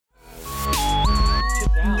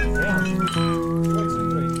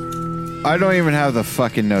I don't even have the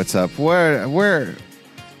fucking notes up. Where?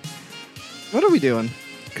 What are we doing?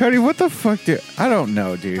 Cody, what the fuck I don't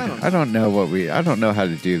know, dude. I don't know. I don't know how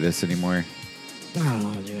to do this anymore. I don't know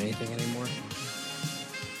how to do anything anymore.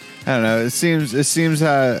 I don't know. It seems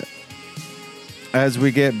as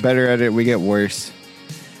we get better at it, we get worse.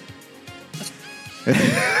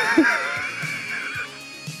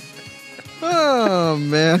 Oh,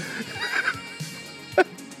 man.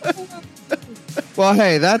 Well,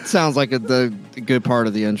 hey, that sounds like the good part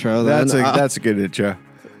of the intro. Then. That's a good intro.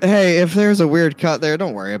 Hey, if there's a weird cut there,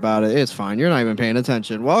 don't worry about it. It's fine. You're not even paying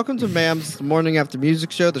attention. Welcome to Mam's Morning After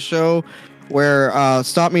Music Show, the show where,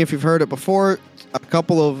 stop me if you've heard it before, a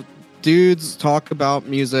couple of dudes talk about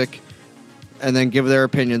music and then give their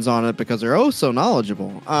opinions on it because they're oh so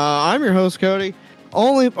knowledgeable. I'm your host, Cody.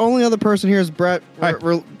 Only other person here is Brett.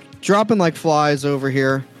 We're dropping like flies over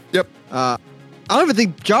here. Yep. I don't even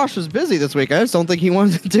think Josh was busy this week. I just don't think he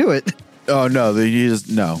wanted to do it. Oh no, he does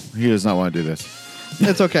not want to do this.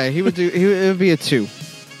 It's okay. It would be a 2.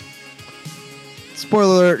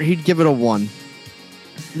 Spoiler alert, he'd give it a 1.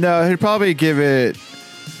 No, he'd probably give it.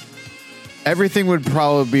 Everything would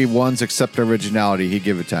probably be 1s except originality. He'd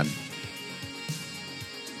give it 10.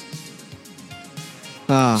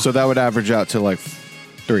 So that would average out to like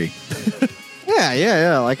 3.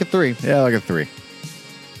 Yeah, like a 3. Yeah, like a 3.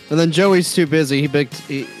 And then Joey's too busy. We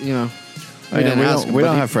don't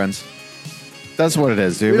have friends. That's what it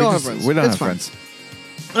is, dude. We don't have friends. We don't It's have fine. friends.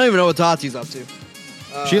 I don't even know what Tati's up to.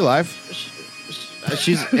 She alive?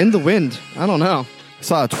 She's in the wind. I don't know. I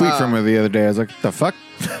saw a tweet from her the other day. I was like, the fuck?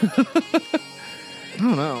 I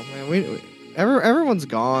don't know, man. Everyone's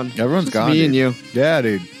gone. Everyone's Just gone. Me dude. and you. Yeah,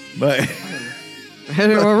 dude. But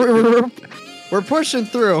we're pushing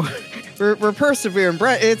through. We're persevering.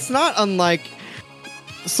 Brett, it's not unlike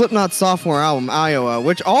Slipknot's sophomore album, Iowa,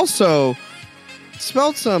 which also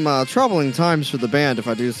spelled some troubling times for the band, if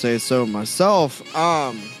I do say so myself.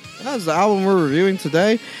 That's the album we're reviewing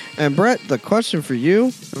today. And Brett, the question for you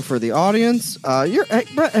and for the audience, hey,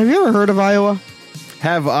 Brett, have you ever heard of Iowa?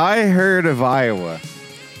 have I heard of Iowa?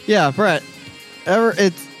 Yeah, Brett. Let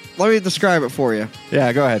me describe it for you.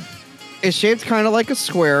 Yeah, go ahead. It's shaped kind of like a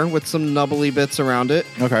square with some nubbly bits around it.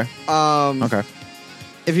 Okay. Okay.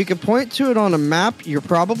 If you could point to it on a map, you're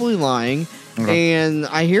probably lying. Okay. And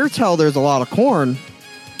I hear tell there's a lot of corn.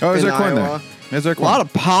 Oh, is there corn Iowa. there? Is there A corn? lot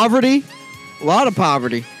of poverty. A lot of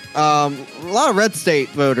poverty. A lot of red state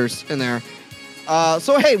voters in there.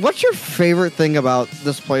 So, hey, what's your favorite thing about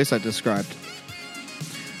this place I described?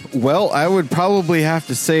 Well, I would probably have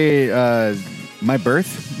to say my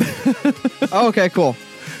birth. Oh, okay, cool.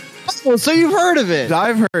 Oh, so you've heard of it.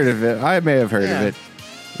 I've heard of it. I may have heard of it.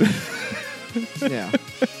 Yeah.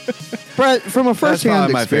 Brett, from a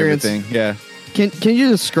first-hand my favorite experience, thing. Yeah. Can you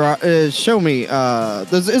describe? Show me.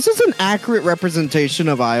 Is this an accurate representation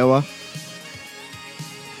of Iowa?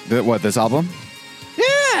 What, this album?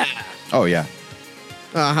 Yeah. Oh yeah.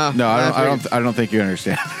 Uh-huh. No, I don't think you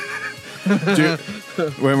understand. Dude,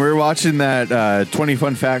 when we were watching that 20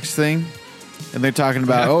 Fun Facts thing, and they're talking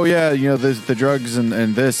about, oh yeah, you know, the drugs and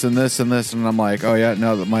this and this and this, and I'm like, oh yeah,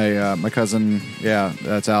 no, my cousin, yeah,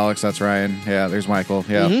 that's Alex, that's Ryan, yeah, there's Michael,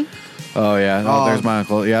 yeah, oh yeah, oh, there's my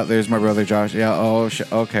uncle, yeah, there's my brother Josh, yeah, oh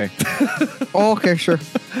okay, Oh, okay, sure.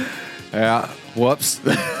 yeah, whoops,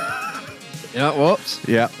 Yeah, whoops.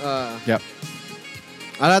 yeah, yep.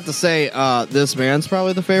 I'd have to say this band's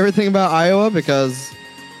probably the favorite thing about Iowa because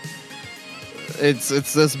it's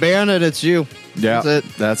this band and it's you. Yeah, That's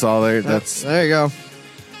it. That's all there. That's There you go.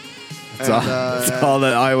 that's all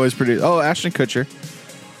that Iowa's produced. Oh, Ashton Kutcher.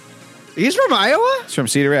 He's from Iowa? He's from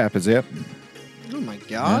Cedar Rapids. Yep. Oh my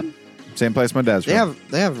god. Yeah. Same place my dad's from.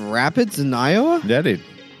 They have rapids in Iowa? Yeah, dude.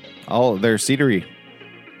 They're cedary.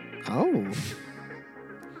 Oh.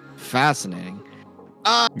 Fascinating.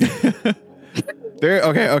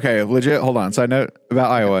 Okay. Legit. Hold on. Side note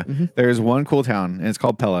about Iowa. Mm-hmm. There's one cool town, and it's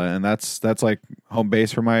called Pella, and that's like home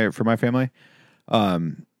base for my family.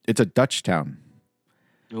 It's a Dutch town.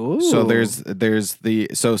 Ooh. So there's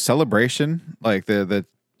Celebration, like the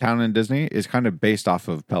town in Disney, is kind of based off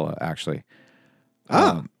of Pella, actually.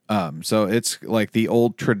 Oh. So it's like the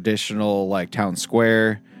old traditional like town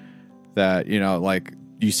square that, you know, like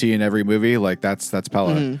you see in every movie, like that's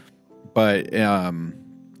Pella. Mm-hmm. But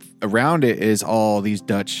around it is all these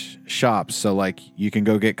Dutch shops. So like you can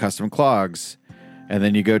go get custom clogs, and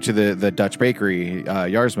then you go to the Dutch bakery,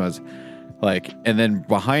 Jarsma's, like, and then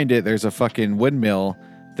behind it there's a fucking windmill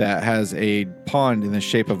that has a pond in the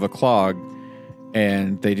shape of a clog,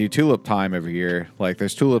 and they do tulip time every year. Like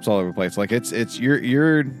there's tulips all over the place. Like it's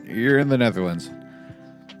you're in the Netherlands.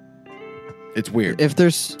 It's weird. If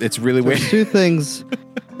there's it's really weird. Two things.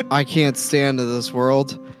 I can't stand in this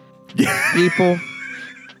world. People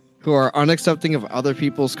who are unaccepting of other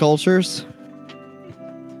people's cultures.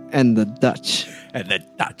 And the Dutch. And the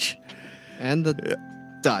Dutch. And the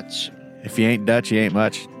Dutch. If you ain't Dutch, you ain't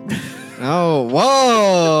much. Oh,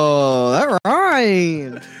 whoa. That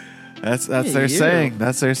rhymed. That's their saying.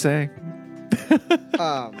 That's their saying.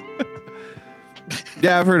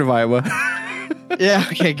 Yeah, I've heard of Iowa. Yeah,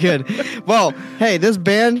 okay, good. Well, hey, this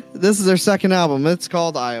band, this is their second album. It's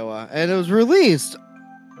called Iowa. And it was released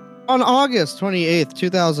on August 28th,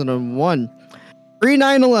 2001.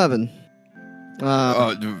 Pre-9/11.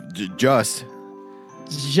 Just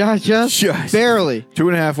Barely.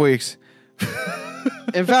 2.5 weeks.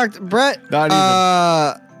 In fact, Brett, Not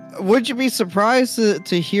even. would you be surprised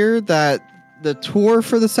to hear that the tour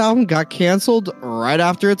for this album got canceled right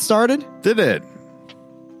after it started? Did it?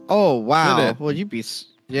 Oh, wow. Did it? Well, you'd be...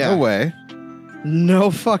 Yeah. No way.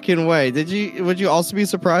 No fucking way. Would you also be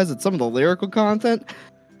surprised that some of the lyrical content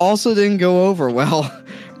also didn't go over well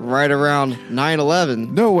right around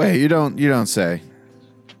 9/11? No way. You don't say.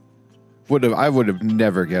 I would have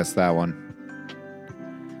never guessed that one.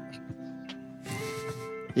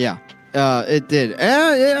 Yeah. It did.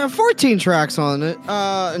 14 tracks on it.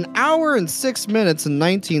 An hour and 6 minutes and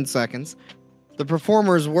 19 seconds. The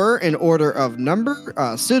performers were, in order of number,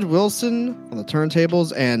 Sid Wilson on the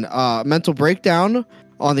turntables and Mental Breakdown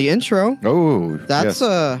on the intro. Oh, That's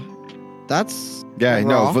yes. That's Yeah,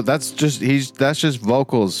 raw. no, but that's just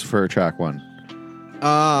vocals for track one.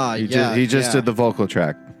 He just did the vocal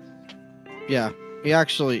track. Yeah, he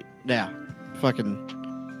actually,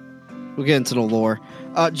 fucking. We'll get into the lore.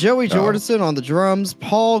 Joey Jordison on the drums,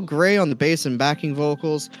 Paul Gray on the bass and backing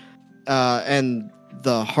vocals, and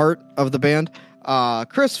the heart of the band.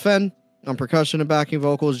 Chris Fenn on percussion and backing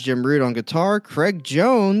vocals, Jim Root on guitar, Craig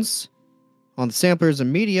Jones on the samplers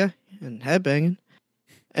and media and headbanging,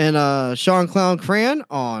 and Sean Clown Cran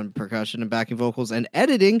on percussion and backing vocals and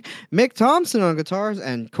editing, Mick Thompson on guitars,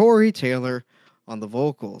 and Corey Taylor on the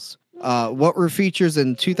vocals. What were features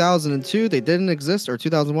in 2002? They didn't exist, or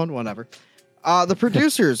 2001, whatever. The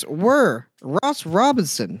producers were Ross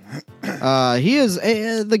Robinson. He is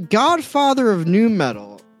the godfather of nu metal.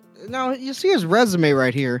 Now, you see his resume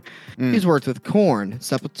right here. He's worked with Korn,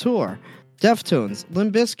 Sepultura, Deftones,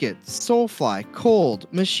 Limp Bizkit, Soulfly, Cold,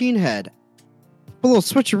 Machine Head. A little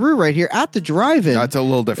switcheroo right here at the drive-in. That's a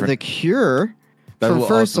little different. The Cure, from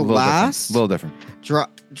first to last. A little different.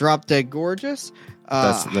 Drop Dead Gorgeous.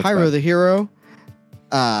 That's Hyro bad. the Hero.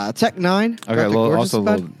 Tech 9. Okay,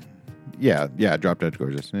 Drop Dead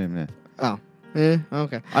Gorgeous. Oh,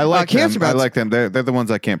 okay. I like them. Cancer Bats. I like them. They're the ones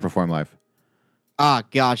that can't perform live.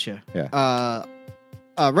 Gotcha. Yeah.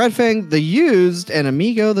 Red Fang, The Used, and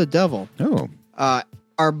Amigo the Devil. Oh.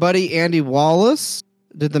 Our buddy Andy Wallace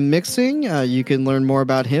did the mixing. You can learn more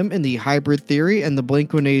about him in the Hybrid Theory and the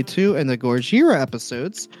Blink-182 and the Gojira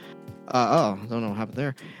episodes. Don't know what happened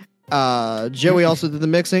there. Joey also did the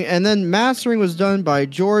mixing, and then mastering was done by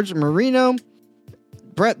George Marino.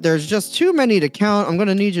 Brett, there's just too many to count. I'm going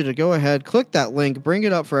to need you to go ahead, click that link, bring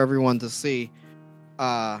it up for everyone to see.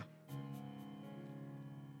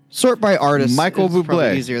 Sort by artist. Michael It's probably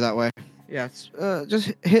Bublé. easier that way. Yeah,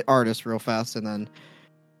 just hit artist real fast, and then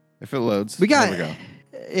If it loads, we got. there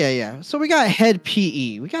we go. Yeah. So we got Head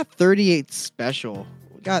PE. We got 38 Special.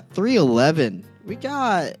 We got 311. We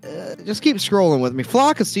got. Just keep scrolling with me.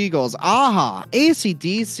 Flock of Seagulls. Aha.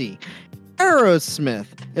 AC/DC. Aerosmith.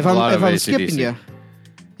 If I'm skipping you.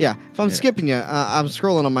 Yeah, if I'm skipping you, I'm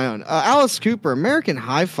scrolling on my own. Alice Cooper, American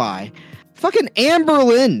Hi-Fi, fucking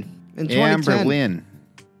Amberlynn in 2010. Amberlynn.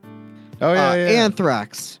 Oh yeah.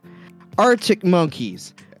 Anthrax, Arctic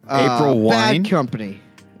Monkeys, April Wine? Bad Company.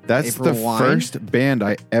 That's April the Wine? first band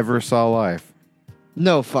I ever saw live.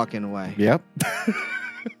 No fucking way. Yep. That's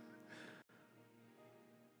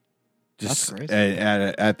Just crazy.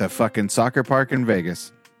 at the fucking soccer park in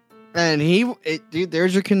Vegas. And dude,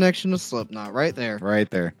 there's your connection to Slipknot right there. Right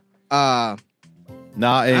there. Not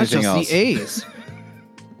Not anything just else. the A's.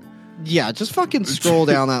 Yeah, just fucking scroll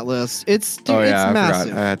down that list. It's I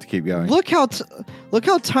massive. forgot. I had to keep going. Look how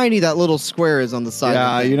tiny that little square is on the side.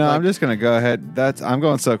 Yeah, of the thing. I'm just gonna go ahead. I'm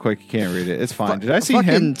going so quick you can't read it. It's fine. Did I see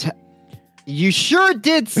him? You sure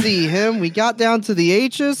did see him. We got down to the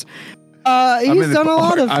H's. He's done a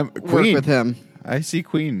lot of work Queen. with him. I see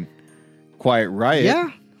Queen. Quiet Riot. Yeah,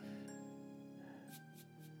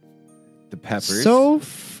 The Peppers. so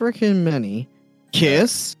freaking many.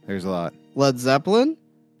 Kiss, There's a lot. Led Zeppelin.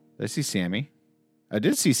 I see Sammy. I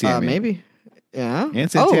did see Sammy. Maybe. Yeah.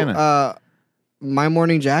 And Santana. Oh, My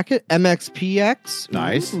Morning Jacket. MXPX.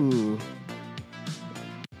 Nice. Ooh.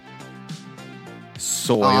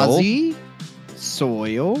 Soil. Ozzy.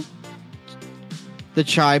 Soil, the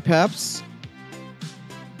Chai Peps,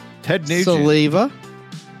 Ted Nugent. Saliva.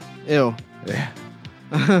 Ew. Yeah.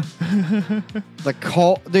 The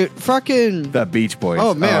cult, dude. Fucking. The Beach Boys.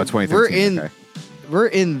 Oh man, 2013. we're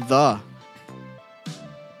in the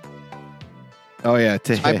Oh yeah,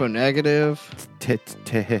 Typo Negative.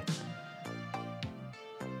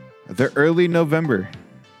 They're early November.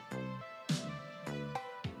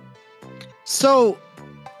 So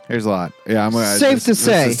There's a lot. Yeah, I'm gonna. Safe to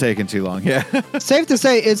say. This is taking too long. Yeah. safe to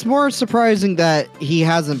say, it's more surprising that he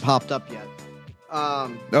hasn't popped up yet.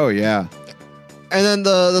 Oh yeah. And then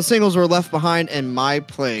the singles were Left Behind and My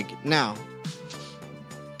Plague. Now,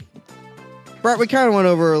 Brett, we kind of went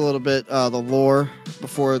over a little bit the lore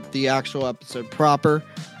before the actual episode proper.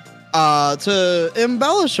 To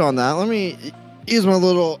embellish on that, let me use my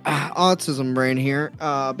little autism brain here,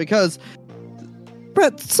 because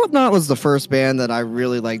Brett, Slipknot was the first band that I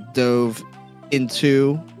really dove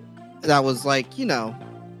into. That was my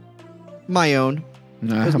own.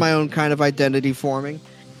 It was my own kind of identity forming.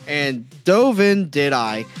 And dove in did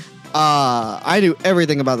I. I knew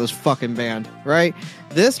everything about this fucking band, right?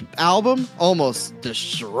 This album almost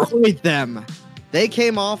destroyed them. They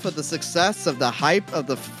came off of the success of the hype of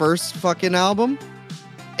the first fucking album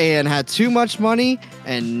and had too much money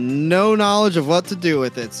and no knowledge of what to do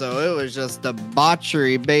with it. So it was just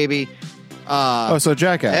debauchery, baby. So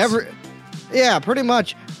Jackass. Yeah, pretty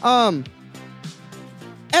much.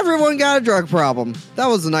 Everyone got a drug problem. That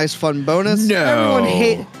was a nice fun bonus. No.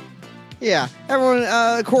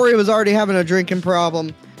 Everyone, Corey was already having a drinking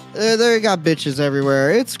problem. They got bitches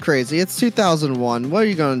everywhere. It's crazy. It's 2001. What are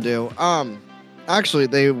you going to do? Actually,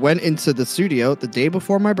 they went into the studio the day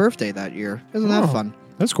before my birthday that year. Isn't that fun?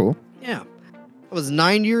 That's cool. Yeah. I was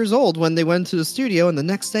 9 years old when they went to the studio, and the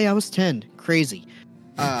next day I was 10. Crazy.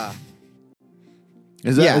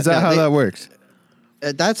 Is that how that works?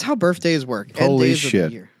 That's how birthdays work. Holy and days shit. of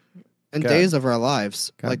the year. And God. days of our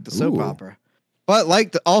lives. God. Like the soap Ooh. opera. But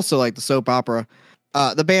also like the soap opera,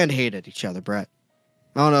 the band hated each other, Brett.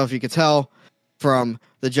 I don't know if you could tell from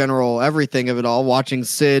the general everything of it all, watching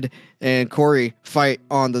Sid and Corey fight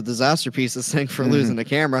on the Disaster Pieces thing for losing the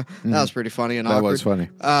camera. That was pretty funny and awkward. That was funny.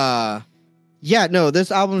 Yeah, no,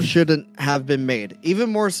 this album shouldn't have been made.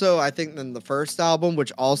 Even more so, I think, than the first album,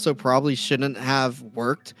 which also probably shouldn't have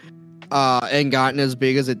worked and gotten as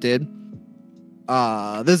big as it did.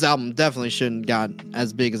 This album definitely shouldn't gotten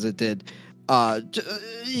as big as it did.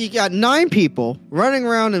 You got 9 people running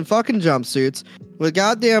around in fucking jumpsuits with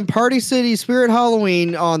goddamn Party City Spirit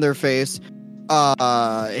Halloween on their face,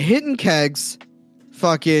 hitting kegs.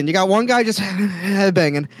 Fucking, you got one guy just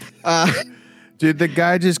headbanging. Dude, the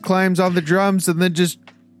guy just climbs on the drums and then just...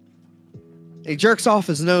 He jerks off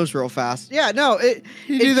his nose real fast. Yeah, no,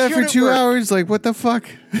 You do that for 2 hours? Like, what the fuck?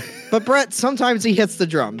 But Brett, sometimes he hits the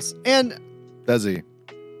drums. And... Does he?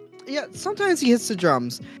 Yeah, sometimes he hits the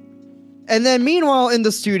drums. And then meanwhile in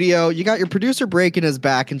the studio, you got your producer breaking his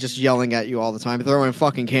back and just yelling at you all the time, throwing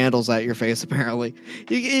fucking candles at your face, apparently.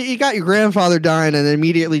 You got your grandfather dying and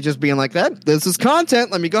immediately just being like, this is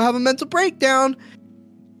content. Let me go have a mental breakdown.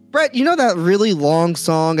 Brett, you know that really long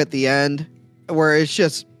song at the end where it's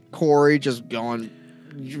just Corey just going,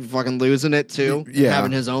 fucking losing it too? Yeah.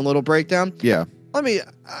 Having his own little breakdown? Yeah.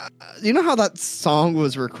 You know how that song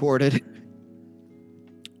was recorded?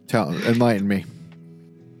 Enlighten me.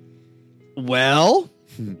 Well,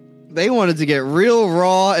 they wanted to get real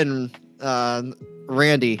raw and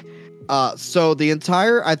randy. So the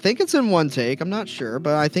entire, I think it's in one take. I'm not sure,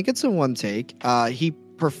 but I think it's in one take. He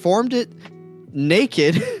performed it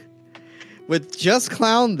naked with just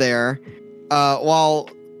Clown there, while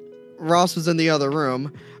Ross was in the other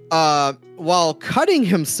room, while cutting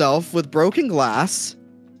himself with broken glass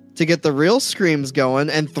to get the real screams going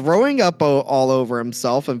and throwing up all over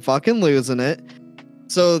himself and fucking losing it.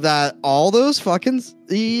 So that all those fucking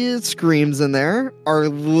screams in there are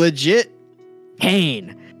legit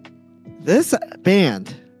pain. This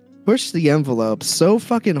band pushed the envelope so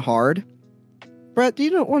fucking hard. Brett, do you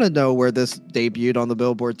don't want to know where this debuted on the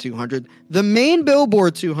Billboard 200? The main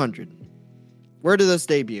Billboard 200. Where did this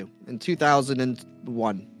debut? In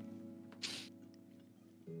 2001.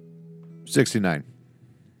 69.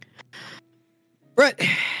 Brett,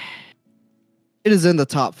 it is in the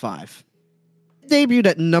top 5. Debuted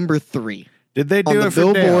at number 3. Did they do on the it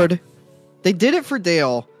for Billboard? Dale? They did it for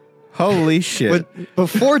Dale. Holy shit!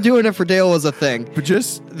 Before doing it for Dale was a thing. But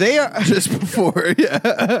just before,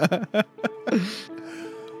 yeah.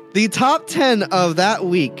 The top 10 of that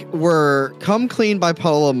week were "Come Clean" by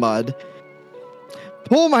Polo Mud,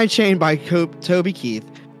 "Pull My Chain" by Toby Keith,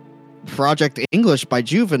 "Project English" by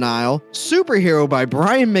Juvenile, "Superhero" by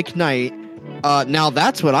Brian McKnight, Now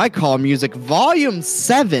that's what I call music. Volume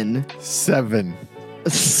 7. 7.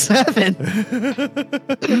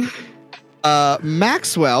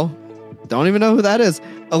 Maxwell. Don't even know who that is.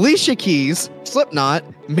 Alicia Keys, Slipknot,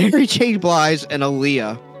 Mary J. Blige, and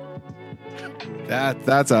Aaliyah.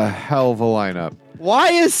 That's a hell of a lineup. Why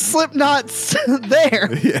is Slipknot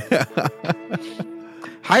there? Yeah.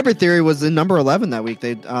 Hybrid Theory was in number 11 that week.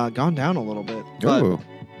 They'd gone down a little bit. Ooh.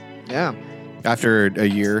 Yeah. After a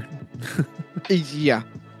year. Yeah.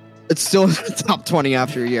 It's still in the top 20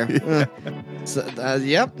 after a year. Yeah.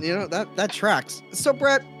 Yep. That tracks. So,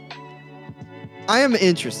 Brett, I am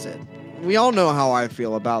interested. We all know how I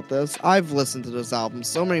feel about this. I've listened to this album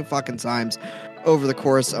so many fucking times over the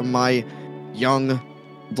course of my young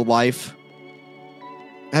life.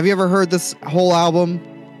 Have you ever heard this whole album?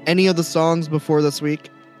 Any of the songs before this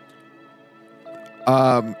week?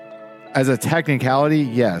 As a technicality,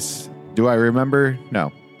 yes. Do I remember?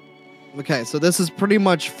 No. Okay, so this is pretty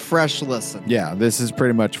much fresh listen. Yeah, this is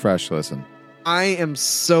pretty much fresh listen. I am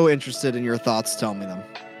so interested in your thoughts. Tell me them.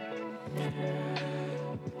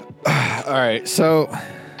 All right, so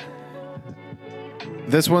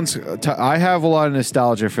this one's... I have a lot of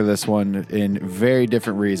nostalgia for this one in very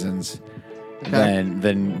different reasons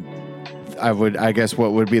than I guess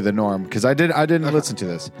what would be the norm, because I didn't listen to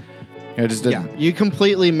this. I just didn't. Yeah, you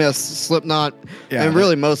completely missed Slipknot and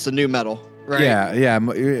really most of new metal, right? Yeah,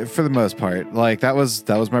 for the most part. Like that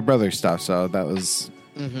was my brother's stuff, so that was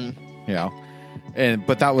you know.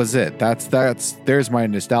 But that was it. There's my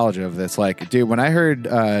nostalgia of this. Like, dude, when I heard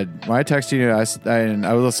when I texted you,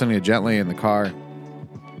 I was listening to Gently in the car.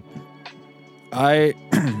 I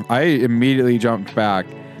immediately jumped back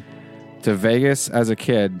to Vegas as a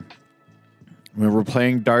kid. When we're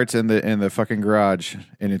playing darts in the fucking garage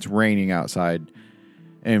and it's raining outside,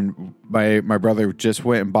 and my brother just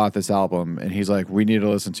went and bought this album, and he's like, we need to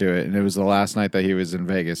listen to it. And it was the last night that he was in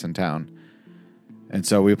Vegas in town. And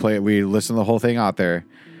so we listened to the whole thing out there.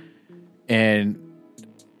 And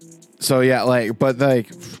so, yeah,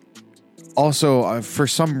 also for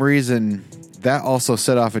some reason that also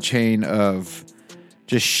set off a chain of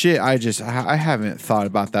just shit. I haven't thought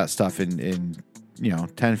about that stuff in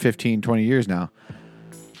 10, 15, 20 years now.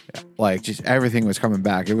 Like just everything was coming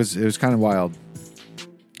back. It was kind of wild.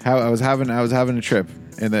 How I was having a trip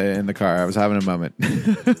in the car. I was having a moment.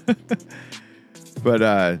 But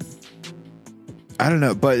I don't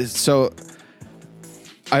know, but so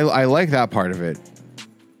I like that part of it.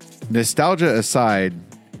 Nostalgia aside,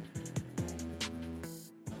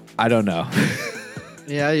 I don't know.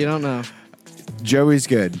 Yeah, you don't know. Joey's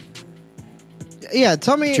good. Yeah,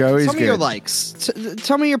 tell me good. your likes.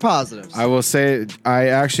 Tell me your positives. I will say I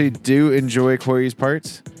actually do enjoy Corey's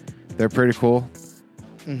parts. They're pretty cool.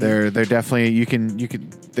 Mm-hmm. They're definitely you can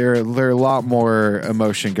they're a lot more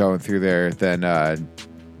emotion going through there than a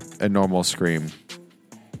normal scream.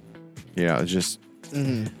 It's just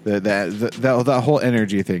that whole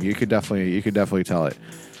energy thing. You could definitely tell it.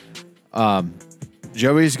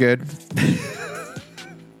 Joey's good.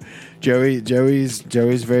 Joey's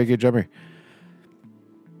a very good drummer.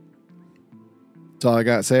 That's all I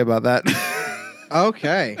got to say about that.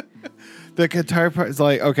 Okay. The guitar part is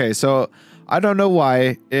like, okay, so I don't know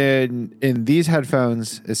why in these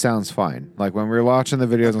headphones it sounds fine. Like when we're watching the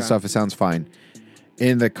videos and stuff, it sounds fine.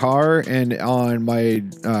 In the car and on my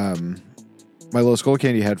my little Skull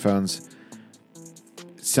Candy headphones,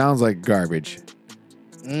 it sounds like garbage.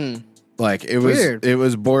 Like it was Weird. It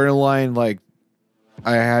was borderline like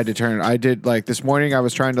I had to turn. I did like this morning. I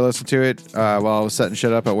was trying to listen to it while I was setting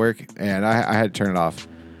shit up at work, and I had to turn it off.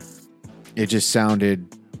 It just sounded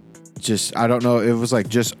I don't know. It was like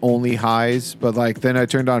just only highs, but like then I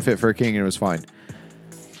turned on Fit for a King and it was fine.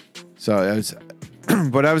 So it was.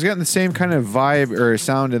 But I was getting the same kind of vibe or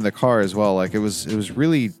sound in the car as well. Like it was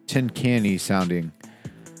really tin canny sounding.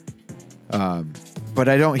 But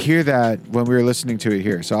I don't hear that when we were listening to it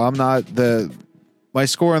here. So I'm not my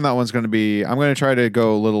score on that one's going to be, I'm going to try to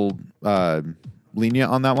go a little lenient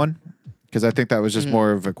on that one because I think that was just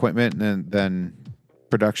more of equipment than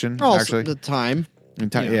production. Also, actually, the time.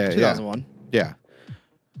 Yeah, 2001. Yeah.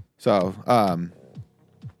 So I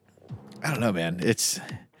don't know, man.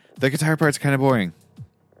 The guitar part's kind of boring.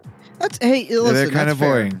 Listen, they're kind of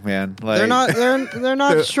boring, fair. man. Like, they're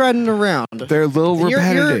not shredding around. They're a little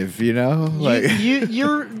repetitive, Like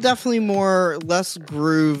you're definitely less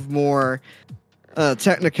groove, more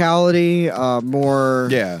technicality, more.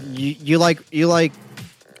 Yeah. You like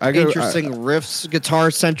interesting riffs, guitar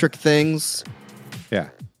centric things. Yeah.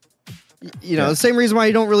 The same reason why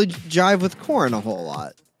you don't really jive with Korn a whole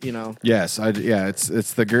lot. Yes,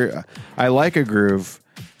 it's the groove. I like a groove.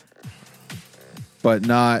 but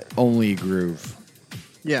not only groove.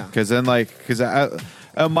 Yeah. Because then,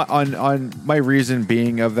 on my reason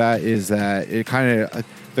being of that is that it kind of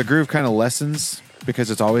the groove kind of lessens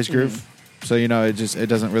because it's always groove. So it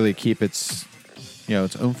doesn't really keep its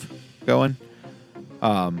oomph going.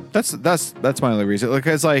 That's my only reason.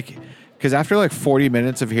 Because after 40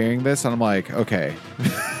 minutes of hearing this, I'm like, okay,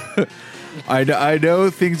 I know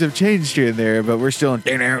things have changed here and there, but we're still in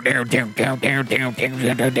down,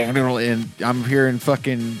 and I'm hearing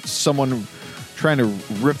fucking someone trying to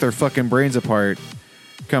rip their fucking brains apart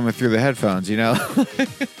coming through the headphones,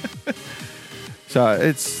 So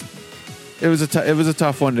it was a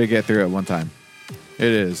tough one to get through at one time. It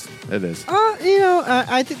is.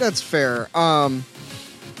 I think that's fair.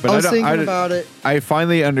 But I was thinking about it. I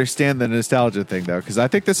finally understand the nostalgia thing though, because I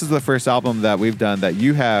think this is the first album that we've done that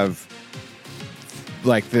you have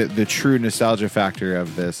the true nostalgia factor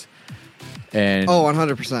of this. And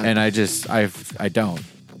 100%. And I don't.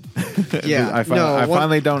 Yeah. I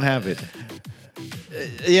finally don't have it.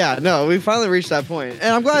 Yeah, no, we finally reached that point.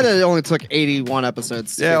 And I'm glad that it only took 81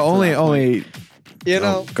 episodes. Yeah, only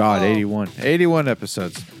oh God, 81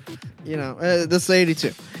 episodes. This is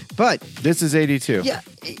 82. But this is 82. Yeah,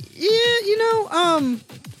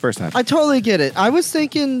 first time. I totally get it. I was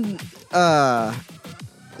thinking throughout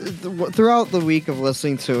the week of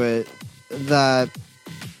listening to it that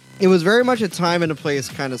it was very much a time and a place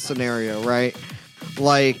kind of scenario, right?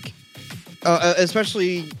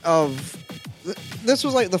 Especially this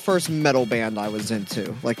was the first metal band I was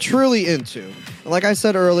into, truly into. Like I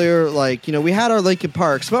said earlier, we had our Linkin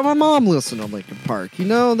Parks, but my mom listened to Linkin Park. They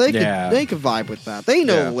could vibe with that. They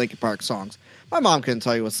know Linkin Park songs. My mom couldn't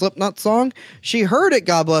tell you a Slipknot song. She heard it,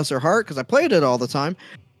 God bless her heart, because I played it all the time.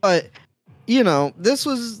 But this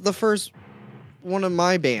was the first one of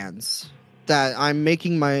my bands that I'm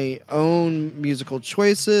making my own musical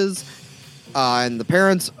choices, and the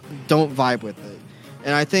parents don't vibe with it.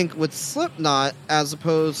 And I think with Slipknot, as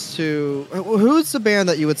opposed to... Who's the band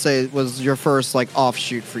that you would say was your first,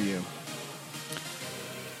 offshoot for you?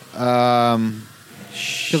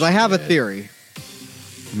 Because I have a theory.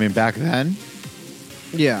 I mean, back then?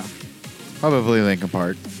 Yeah. Probably Linkin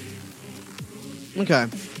Park. Okay.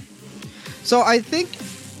 So I think...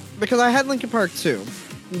 Because I had Linkin Park too.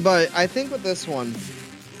 But I think with this one...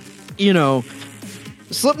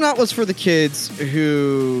 Slipknot was for the kids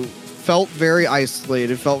who... felt very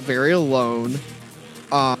isolated, felt very alone.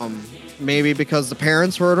 Maybe because the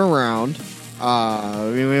parents weren't around.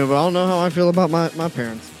 We all know how I feel about my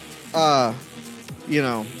parents.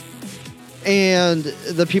 And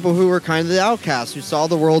the people who were kind of the outcasts, who saw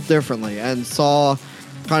the world differently and saw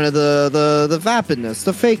kind of the vapidness,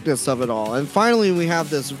 the fakeness of it all. And finally, we have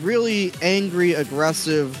this really angry,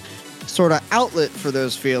 aggressive sort of outlet for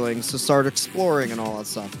those feelings to start exploring and all that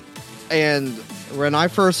stuff. And when I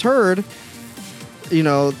first heard,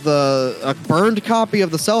 a burned copy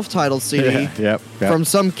of the self-titled CD from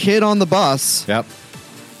some kid on the bus,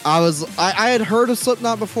 I had heard of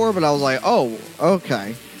Slipknot before, but I was like, oh,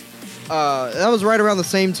 okay. That was right around the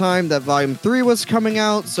same time that Volume 3 was coming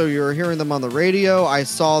out, so you were hearing them on the radio. I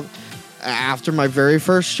saw, after my very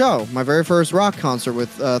first show, my very first rock concert with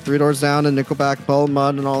Three Doors Down and Nickelback, Blood and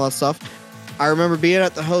Mud, and all that stuff, I remember being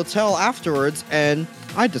at the hotel afterwards, and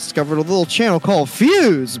I discovered a little channel called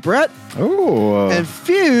Fuse, Brett. Oh. And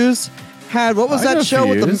Fuse had, what was that show?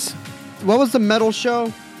 What was the metal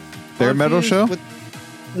show? Their metal show? What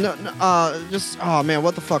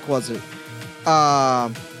the fuck was it?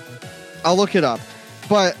 I'll look it up.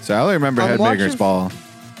 But so I only remember Headbangers Ball.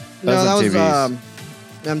 That was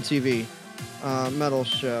MTV. Metal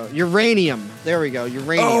show. Uranium. There we go.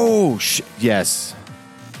 Uranium. Oh, yes.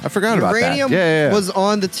 I forgot about that. Uranium was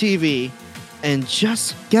on the TV. And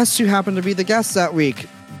just guess who happened to be the guest that week,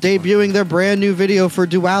 debuting their brand new video for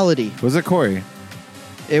Duality. Was it Corey?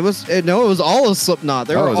 It was all of Slipknot.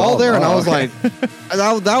 They were all there, and I was like,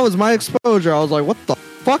 that was my exposure. I was like, what the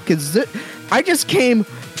fuck is this? I just came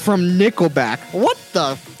from Nickelback. What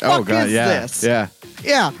the fuck is this? Yeah.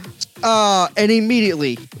 Yeah. And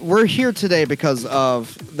immediately, we're here today because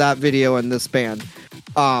of that video and this band.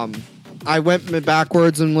 I went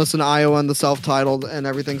backwards and listened to Iowa and the self-titled and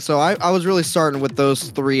everything. So I was really starting with those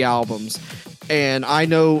 3 albums. And I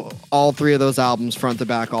know all 3 of those albums front to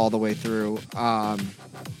back all the way through.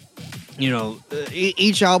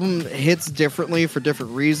 Each album hits differently for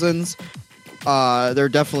different reasons. They're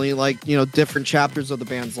definitely different chapters of the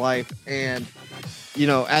band's life. And,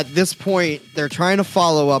 at this point, they're trying to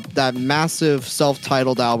follow up that massive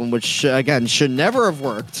self-titled album, which, should never have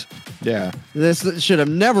worked. Yeah. This should have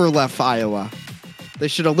never left Iowa. They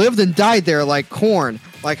should have lived and died there like Korn,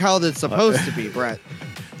 like how it's supposed to be, Brett.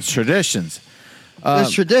 It's traditions.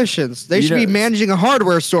 There's traditions. They should be managing a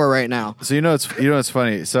hardware store right now. So it's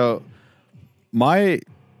funny. So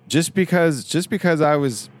just because I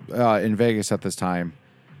was in Vegas at this time,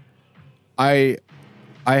 I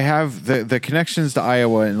have the connections to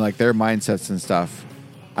Iowa and like their mindsets and stuff.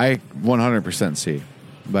 I 100% see.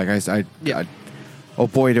 Like I oh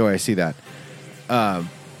boy, do I see that.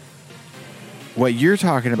 What you're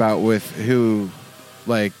talking about with who,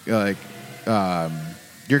 like your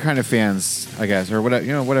kind of fans, I guess, or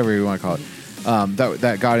whatever, whatever you want to call it,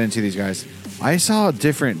 that got into these guys. I saw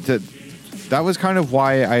different. That was kind of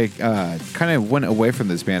why I kind of went away from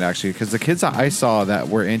this band, actually, because the kids that I saw that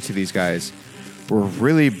were into these guys were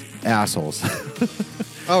really assholes.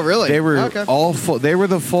 Oh, really? They were all full. They were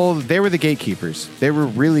the gatekeepers. They were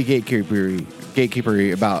really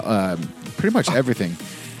gatekeepery about pretty much everything.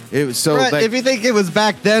 It was so. Brett, if you think it was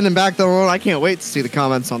back then and back then, I can't wait to see the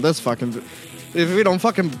comments on this fucking. If we don't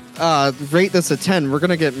fucking rate this a 10, we're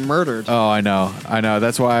gonna get murdered. Oh, I know.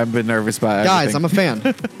 That's why I've been nervous about everything. Guys, I'm a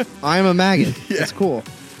fan. I am a maggot. Yeah. It's cool.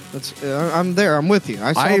 I'm there. I'm with you.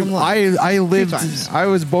 I saw them live. I lived. I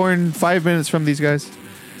was born 5 minutes from these guys.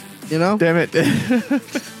 You know? Damn it.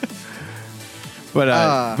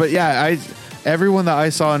 But yeah, everyone that I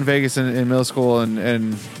saw in Vegas in middle school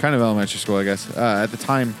and kind of elementary school, I guess, at the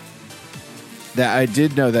time that I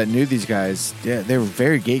did know that knew these guys, yeah, they were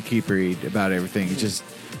very gatekeepery about everything. Just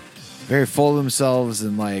very full of themselves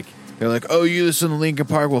and like they're like, oh, you listen to Linkin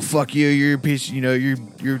Park? Well, fuck you. You're a piece.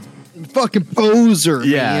 You're fucking poser.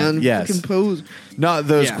 Yeah. Man. Yes. Fucking poser.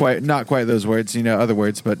 Not quite those words. Other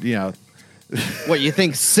words, but What, you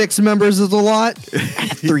think 6 members is a lot?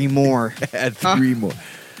 Add 3 more. Add 3 more.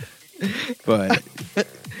 But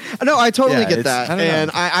no, I totally get that,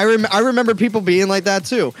 and I remember people being like that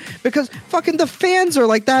too, because fucking the fans are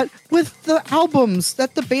like that with the albums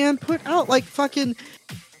that the band put out. Like fucking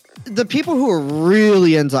the people who are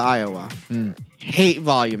really into Iowa hate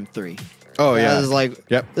Volume 3. Oh yeah, it's like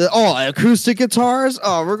yep. Oh, acoustic guitars.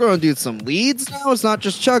 Oh, we're gonna do some leads now. It's not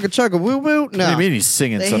just chugga woo woo. No, what do you mean he's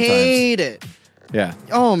singing? They sometimes hate it. Yeah.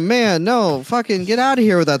 Oh man, no, fucking get out of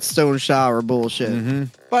here with that stone shower bullshit. Mm-hmm.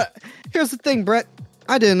 But here's the thing, Brett.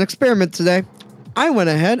 I did an experiment today. I went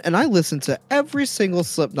ahead and I listened to every single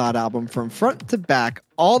Slipknot album from front to back,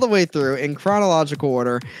 all the way through in chronological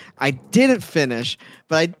order. I didn't finish,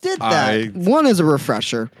 but I did that. One, as a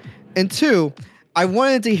refresher, and 2, I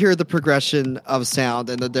wanted to hear the progression of sound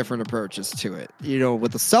and the different approaches to it.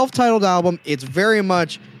 With the self-titled album, it's very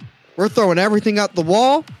much, we're throwing everything out the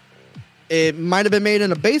wall. It might have been made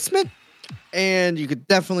in a basement, and you could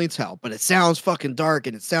definitely tell, but it sounds fucking dark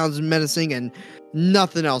and it sounds menacing and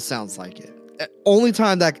nothing else sounds like it. Only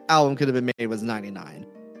time that album could have been made was 99.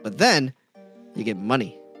 But then you get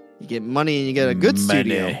money. You get money and you get a good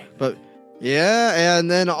studio. But yeah,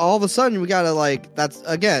 and then all of a sudden we gotta that's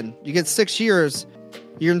again, you get 6 years,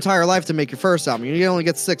 your entire life to make your first album. You only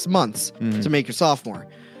get 6 months to make your sophomore.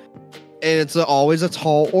 And it's always a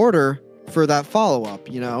tall order for that follow-up.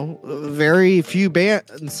 Very few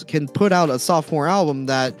bands can put out a sophomore album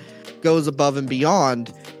that goes above and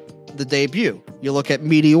beyond the debut. You look at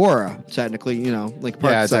Meteora, technically, like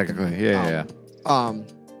part yeah, technically, yeah.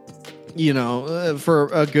 For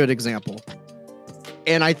a good example.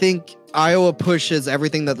 And I think Iowa pushes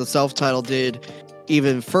everything that the self-titled did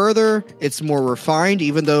even further. It's more refined,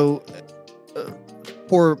 even though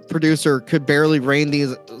poor producer could barely rein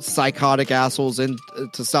these psychotic assholes in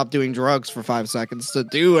to stop doing drugs for 5 seconds to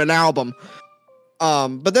do an album.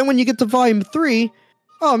 But then when you get to Volume 3,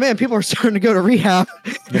 oh man, people are starting to go to rehab.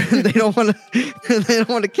 They don't want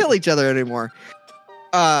to kill each other anymore.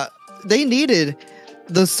 They needed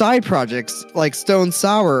the side projects like Stone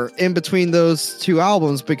Sour in between those 2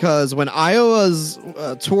 albums, because when Iowa's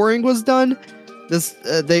touring was done,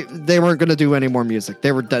 they weren't going to do any more music.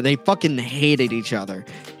 They were done. They fucking hated each other.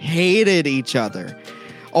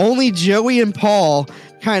 Only Joey and Paul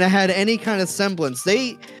kind of had any kind of semblance.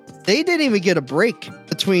 They didn't even get a break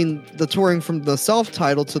between the touring from the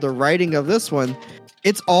self-titled to the writing of this one.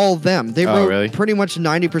 It's all them. They wrote pretty much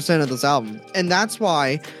 90% of this album. And that's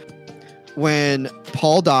why when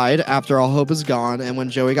Paul died after All Hope Is Gone and when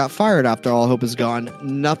Joey got fired after All Hope Is Gone,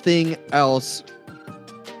 nothing else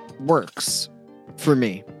works for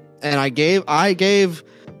me. And I gave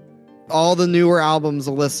all the newer albums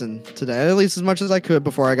a listen today, at least as much as I could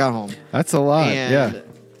before I got home. That's a lot. And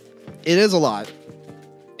it is a lot.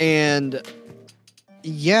 And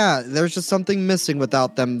yeah, there's just something missing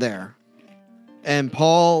without them there. And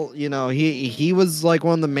Paul, he was like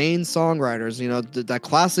one of the main songwriters, that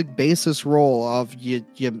classic bassist role of you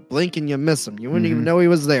blink and you miss him. You wouldn't even know he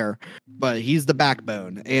was there, but he's the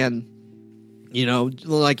backbone. And You know,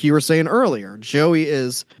 like you were saying earlier, Joey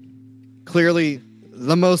is clearly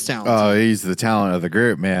the most talented. Oh, he's the talent of the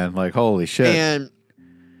group, man. Like, holy shit. And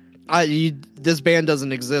this band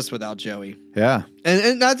doesn't exist without Joey. Yeah.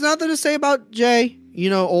 And that's nothing to say about Jay. You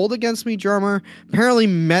know, Old Against Me drummer apparently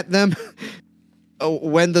met them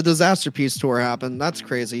when the Disaster Piece tour happened. That's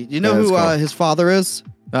crazy. You know who cool. His father is?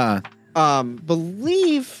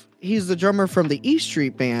 Believe he's the drummer from the E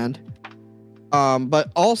Street Band. But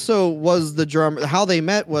also was the drummer. How they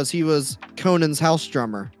met was he was Conan's house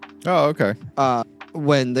drummer. Oh, okay.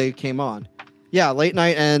 When they came on. Yeah, Late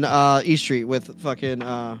Night and E Street with fucking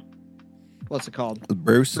what's it called?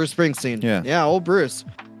 Bruce Springsteen. Yeah. Yeah, old Bruce.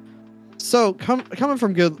 So coming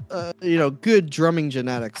from good good drumming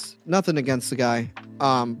genetics. Nothing against the guy.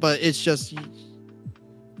 But it's just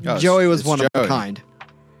Joey was one of a kind.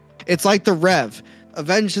 It's like the Rev.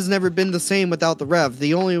 Avenged has never been the same without the Rev.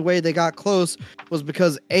 The only way they got close was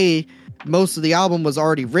because most of the album was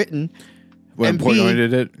already written. When Portnoy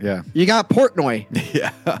did it, yeah. You got Portnoy.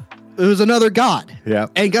 Yeah. Who's another god. Yeah.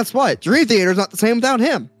 And guess what? Dream Theater's not the same without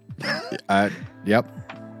him. Yep.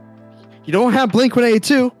 You don't have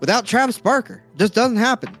Blink-182 without Travis Barker. It just doesn't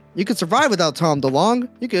happen. You could survive without Tom DeLonge.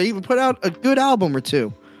 You could even put out a good album or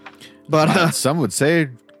two. But some would say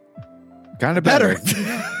kind of better.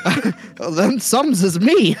 Well, then some's is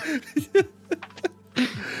me.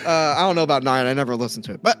 I don't know about 9. I never listened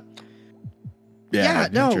to it, but yeah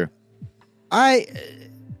no. True.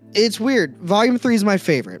 It's weird. Volume 3 is my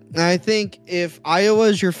favorite. And I think if Iowa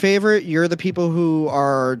is your favorite, you're the people who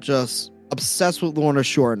are just obsessed with Lorna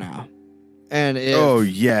Shore now. And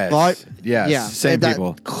yes. Yes. Same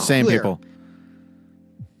people. Same people.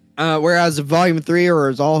 Whereas Volume 3 or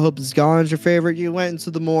As All Hope Is Gone is your favorite, you went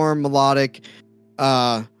into the more melodic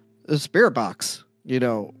Spirit Box,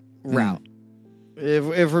 route.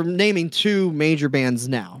 If we're naming 2 major bands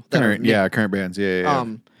now. Current bands.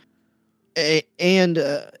 Yeah.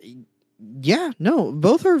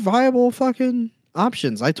 Both are viable fucking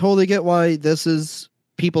options. I totally get why this is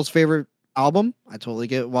people's favorite album. I totally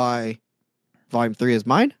get why Volume 3 is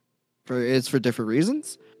mine. It's for different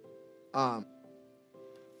reasons. Now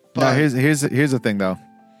here's the thing though.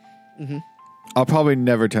 Mm-hmm. I'll probably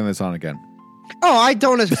never turn this on again. Oh, I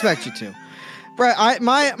don't expect you to. Brett,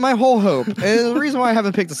 my whole hope, and the reason why I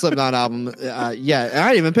haven't picked the Slipknot album yet, and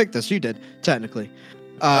I didn't even pick this, you did, technically.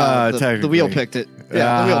 The wheel picked it.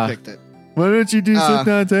 Yeah, the wheel picked it. Why don't you do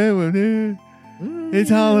Slipknot time? It's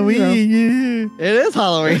Halloween. It is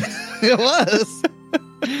Halloween. It was.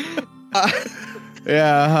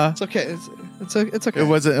 It's okay. It's okay. It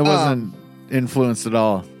wasn't influenced at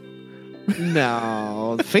all.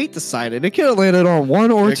 No, fate decided. It could have landed on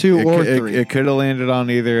 1 or 2 or 3. It could have landed on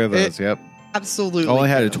either of those. Yep. Absolutely. Only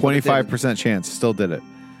had a 25% chance. Still did it.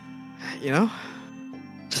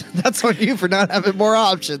 That's on you for not having more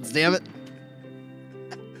options. Damn it.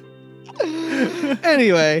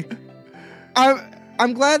 Anyway,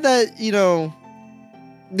 I'm glad that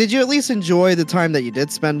Did you at least enjoy the time that you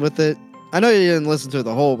did spend with it? I know you didn't listen to it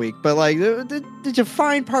the whole week, but did you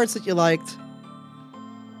find parts that you liked?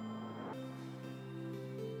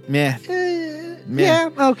 Meh. Yeah,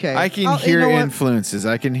 okay. I can hear influences.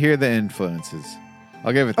 I can hear the influences.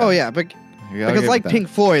 I'll give it that. Oh, yeah, because like Pink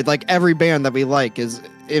Floyd, like every band that we like is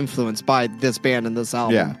influenced by this band and this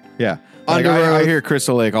album. Yeah. Like I hear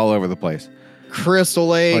Crystal Lake all over the place. Crystal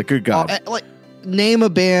Lake. Like, good God. Name a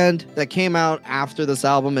band that came out after this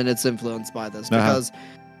album and it's influenced by this. Because,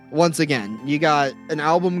 once again, you got an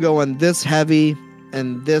album going this heavy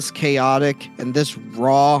and this chaotic and this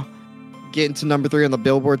raw, getting to number 3 on the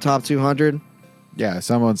Billboard Top 200. Yeah,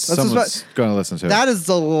 someone's going to listen to it. That is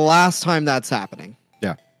the last time that's happening.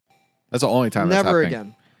 Yeah. That's the only time that's happening. Never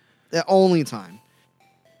again. The only time.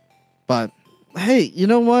 But, hey, you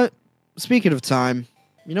know what? Speaking of time,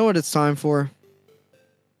 you know what it's time for?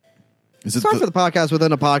 It's time for the podcast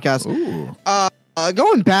within a podcast. Ooh.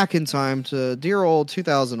 Going back in time to dear old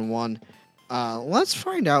 2001, let's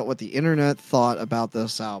find out what the internet thought about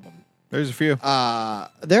this album. There's a few.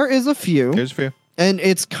 There is a few. There's a few. And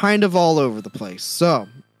it's kind of all over the place. So,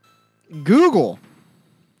 Google.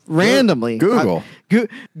 Randomly. Google.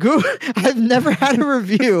 I've never had a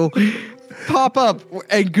review pop up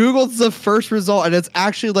and Google's the first result and it's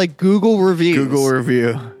actually like Google reviews. Google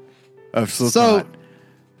review of Slipknot. So,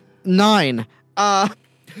 9.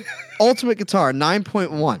 Ultimate Guitar,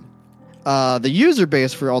 9.1. The user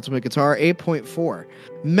base for Ultimate Guitar, 8.4.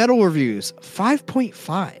 Metal reviews,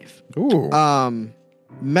 5.5. Ooh.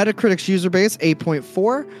 Metacritic's user base,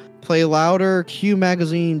 8.4. Play Louder, Q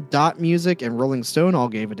Magazine, Dot Music, and Rolling Stone all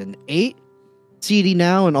gave it an 8. CD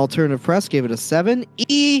Now and Alternative Press gave it a 7.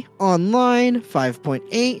 E! Online,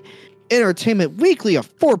 5.8. Entertainment Weekly, a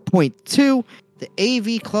 4.2. The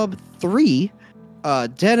AV Club 3.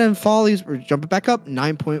 Dead End Follies, we're jumping back up,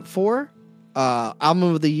 9.4. Album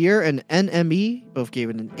of the Year and NME both gave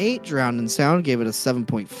it an 8. Drowned in Sound gave it a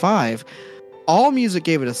 7.5. All Music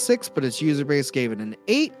gave it a 6, but its user base gave it an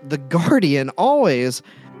 8. The Guardian, always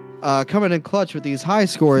coming in clutch with these high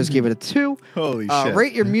scores, gave it a 2. Holy shit.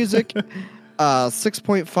 Rate Your Music,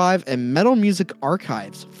 6.5. And Metal Music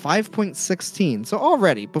Archives, 5.16. So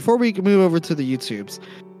already, before we move over to the YouTubes,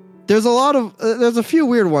 there's a few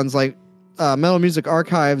weird ones like Metal Music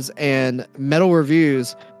Archives and Metal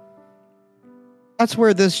Reviews. That's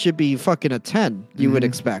where this should be fucking a 10, you would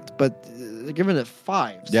expect. But they're giving it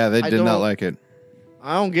 5. Yeah, they did not like it.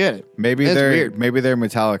 I don't get it. Maybe It's they're weird.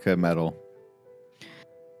 Metallica metal.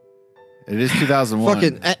 It is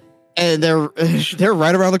 2001. And they're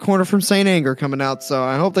right around the corner from Saint Anger coming out, so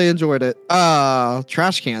I hope they enjoyed it.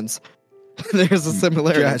 Trash cans. There's a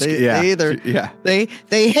similarity.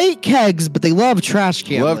 They hate kegs, but they love trash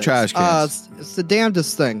cans. Love trash cans. It's the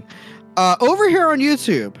damnedest thing. Over here on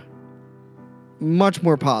YouTube, much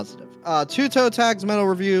more positive. Two Toe Tags Metal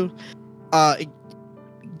Review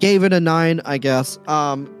gave it a 9, I guess.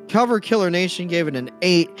 Cover Killer Nation gave it an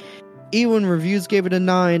 8. E1 Reviews gave it a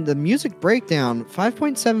 9. The Music Breakdown,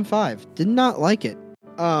 5.75. Did not like it.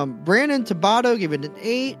 Brandon Tabato gave it an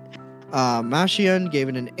 8. Mashian gave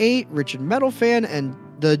it an 8. Richard Metal Fan and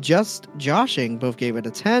The Just Joshing both gave it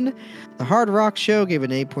a 10. The Hard Rock Show gave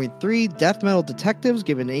it an 8.3. Death Metal Detectives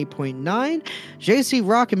gave it an 8.9. JC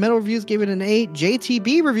Rock and Metal Reviews gave it an 8.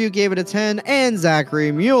 JTB Review gave it a 10. And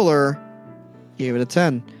Zachary Mueller gave it a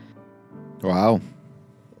 10. Wow.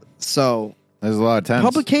 So there's a lot of 10s.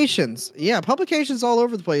 Publications all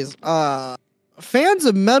over the place. Fans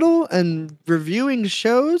of metal and reviewing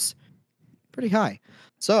shows, pretty high.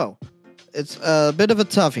 So it's a bit of a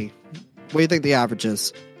toughie. What do you think the average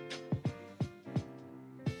is?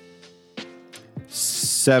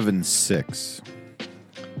 7.6.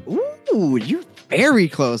 Ooh, you're very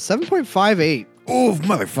close. 7.58. Oh,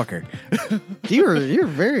 motherfucker. You're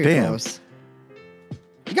very close.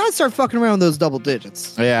 You gotta start fucking around those double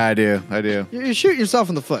digits. Yeah, I do. You're shooting yourself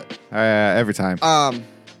in the foot. Every time.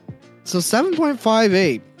 So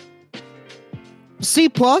 7.58. C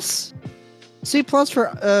plus. C plus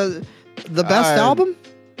for the best album.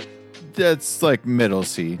 That's like middle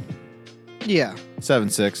C. Yeah.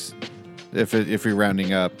 7.6. If you're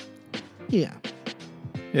rounding up. Yeah.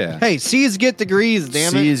 Yeah. Hey, C's get degrees,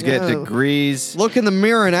 damn it. C's get degrees. Look in the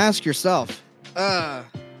mirror and ask yourself.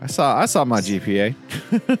 I saw my GPA.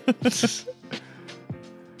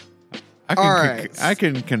 I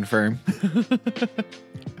can confirm.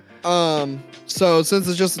 So since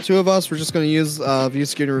it's just the two of us, we're just going to use View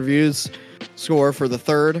Skinner Reviews score for the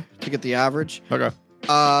third to get the average. Okay.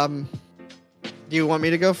 Do you want me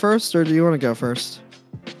to go first, or do you want to go first?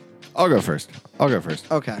 I'll go first.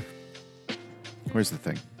 Okay. Where's the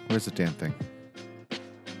thing? Where's the damn thing?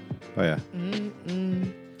 Oh, yeah.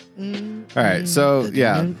 All right, so,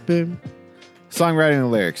 yeah. Songwriting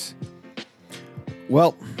and lyrics.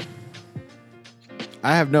 Well,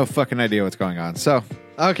 I have no fucking idea what's going on, so...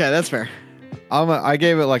 Okay, that's fair. I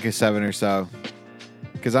gave it like a 7 or so.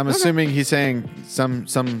 Because I'm assuming he's saying some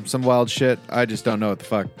wild shit. I just don't know what the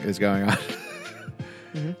fuck is going on.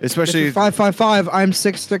 Especially... 555, I'm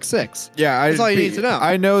 666. Yeah, that's all you need to know.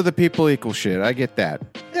 I know the people equal shit. I get that.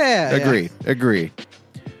 Yeah. Agree.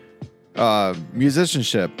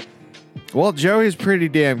 Musicianship. Well, Joey's pretty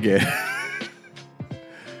damn good.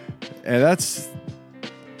 And that's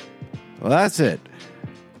it.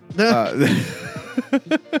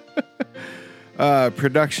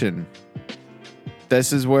 Production.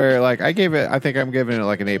 This is where, like, I think I'm giving it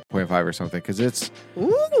like an 8.5 or something, because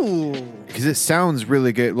it sounds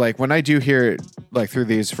really good. Like, when I do hear it, like, through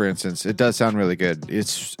these, for instance, it does sound really good.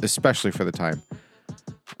 It's especially for the time.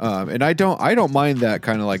 And I don't mind that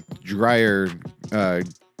kind of like drier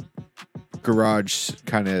garage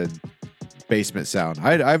kind of basement sound.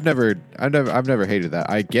 I've never hated that.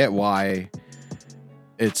 I get why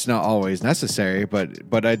it's not always necessary,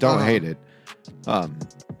 but I don't hate it.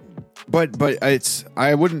 But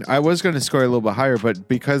I was going to score a little bit higher, but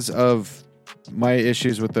because of my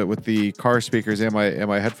issues with the car speakers and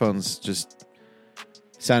my headphones just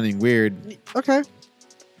sounding weird. Okay.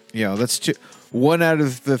 You know, that's one out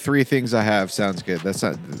of the 3 things I have sounds good. That's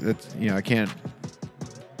I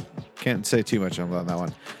can't say too much on that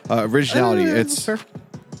one. Originality, it's fair.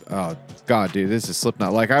 Oh god, dude, this is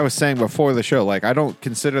Slipknot. Like I was saying before the show, like I don't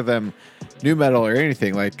consider them new metal or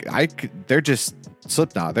anything. Like they're just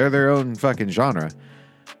Slipknot. They're their own fucking genre.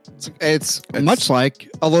 It's much like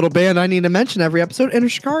a little band I need to mention every episode, Enter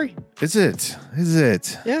Shikari. Is it?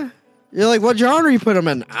 Yeah. You're like, what genre you put them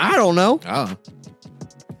in? I don't know. Oh,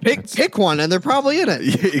 Pick one, and they're probably in it.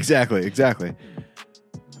 yeah, exactly.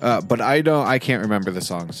 But I can't remember the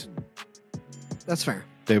songs. That's fair.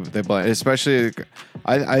 They blend, especially.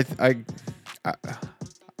 I'm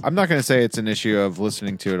not going to say it's an issue of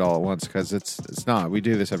listening to it all at once because it's not. We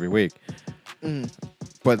do this every week.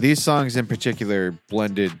 But these songs in particular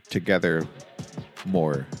blended together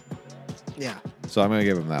more. Yeah. So I'm going to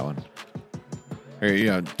give them that one.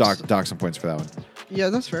 Or, dock some points for that one. Yeah,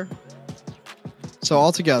 that's fair. So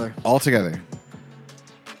altogether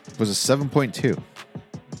was a 7.2.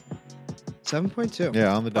 7.2.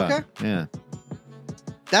 Yeah, on the dot. Okay. Yeah.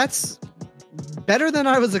 That's better than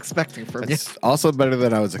I was expecting from you. It's also better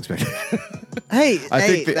than I was expecting. I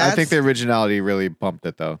think the originality really bumped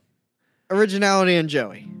it though. Originality and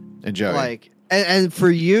Joey. Like, and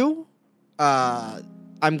for you,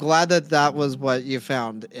 I'm glad that was what you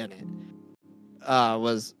found in it.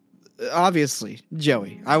 Was obviously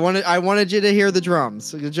Joey. I wanted you to hear the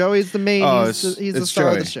drums. Joey's the main. He's the star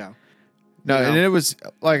of the show. No, and it was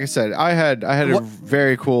like I said. I had a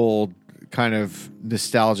very cool kind of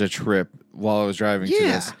nostalgia trip while I was driving to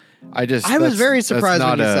this. I was very surprised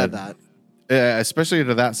when you said that. Especially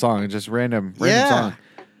to that song, just random song.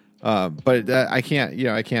 But I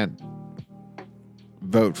can't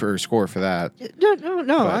vote for a score for that.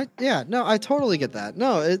 No. I totally get that.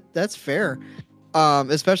 No, that's fair.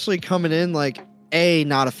 Especially coming in like A,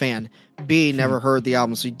 not a fan. B, never heard the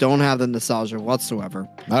album, so you don't have the nostalgia whatsoever.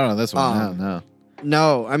 I don't know this one.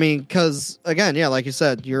 No, I mean, because again, like you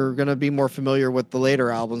said, you're gonna be more familiar with the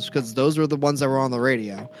later albums because those were the ones that were on the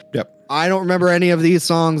radio. Yep. I don't remember any of these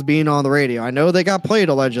songs being on the radio. I know they got played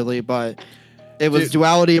allegedly, but it was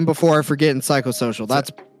Duality and Before I Forget and Psychosocial.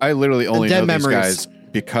 That's I literally only know memories. These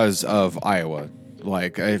guys because of Iowa.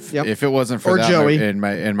 Like if it wasn't for or that Joey and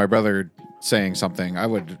my brother saying something, I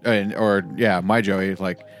would my Joey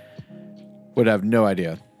would have no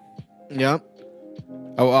idea. Yep.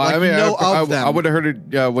 Oh, I mean, I would have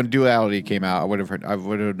heard it when Duality came out. I would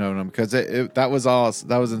have known them because that was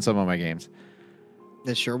in some of my games.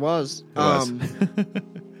 It sure was. It was.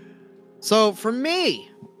 So for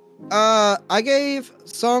me, I gave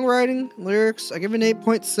songwriting lyrics. I give an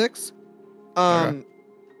 8.6.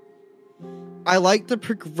 I like the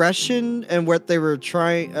progression and what they were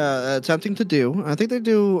attempting to do. I think they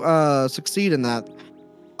do succeed in that.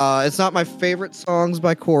 It's not my favorite songs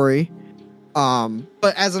by Corey.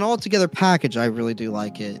 But as an altogether package, I really do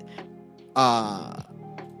like it.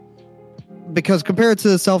 Because compared to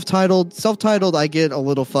the self-titled, I get a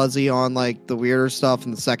little fuzzy on like the weirder stuff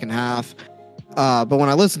in the second half. But when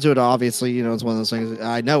I listen to it, obviously, it's one of those things.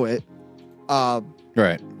 I know it.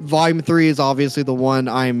 Right. Volume 3 is obviously the one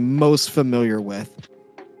I'm most familiar with.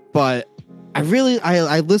 But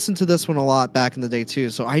I listened to this one a lot back in the day too,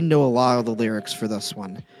 so I know a lot of the lyrics for this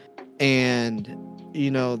one. And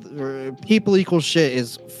people equal shit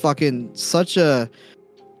is fucking such a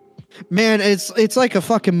man. It's like a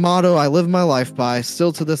fucking motto I live my life by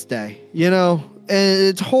still to this day. And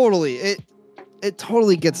it totally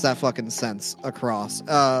gets that fucking sense across.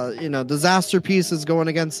 Disaster piece is going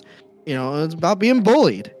against. It's about being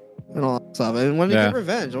bullied and all that stuff. And when you get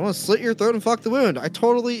revenge, I want to slit your throat and fuck the wound. I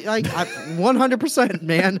 100%,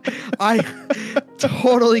 man. I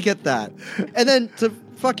totally get that. And then to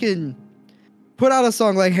fucking put out a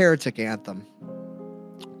song like Heretic Anthem,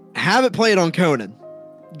 have it played on Conan,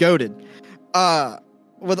 goated,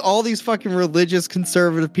 with all these fucking religious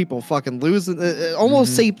conservative people fucking losing,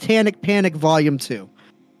 almost Satanic Panic Volume 2.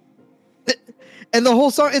 And the whole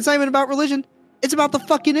song, it's not even about religion. It's about the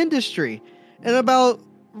fucking industry and about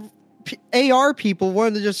AR people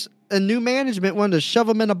wanting to just a new management wanting to shove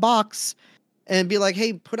them in a box and be like,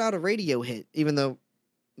 hey, put out a radio hit, even though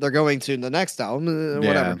they're going to in the next album,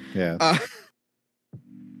 whatever. Yeah.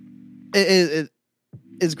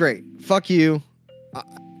 It's great. Fuck you.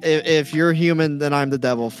 If you're human, then I'm the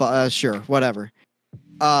devil. Sure, whatever.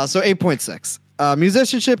 So 8.6.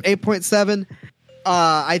 Musicianship 8.7.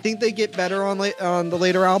 I think they get better on the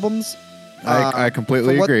later albums. I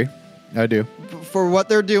completely agree. I do. For what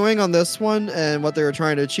they're doing on this one and what they were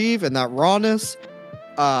trying to achieve and that rawness,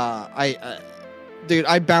 dude,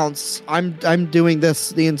 I bounce. I'm doing this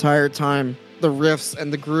the entire time. The riffs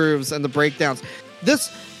and the grooves and the breakdowns.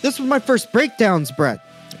 This was my first breakdowns, Brett.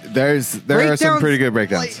 There are some pretty good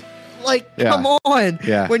breakdowns. Come on.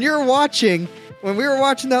 Yeah. When we were watching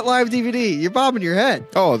that live DVD, you're bobbing your head.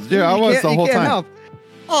 Oh, dude, I was the whole time. Help.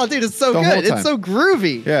 Oh, dude, it's so good. It's so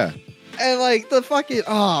groovy. Yeah. And like the fucking,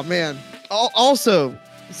 oh man. Also,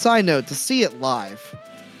 side note, to see it live,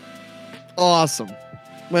 awesome.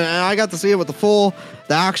 When I got to see it with the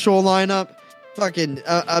actual lineup, fucking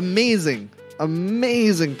amazing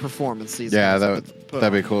performance. These Yeah, guys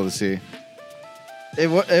that'd be cool to see. It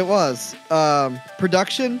was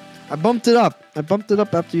production. I bumped it up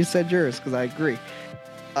after you said yours because I agree.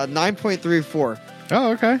 9.34.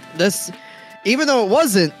 Oh, okay. This, even though it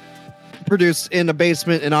wasn't produced in a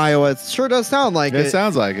basement in Iowa, it sure does sound like it. It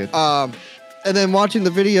sounds like it. And then watching the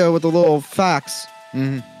video with the little facts,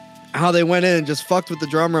 how they went in and just fucked with the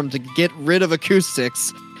drum room to get rid of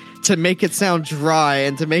acoustics, to make it sound dry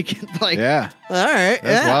and to make it like, yeah, all right,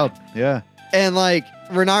 that's wild. Yeah, and like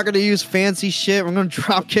we're not going to use fancy shit. We're going to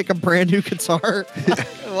drop kick a brand new guitar.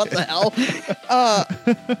 What the hell?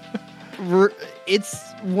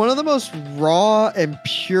 It's one of the most raw and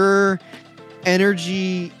pure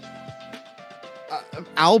energy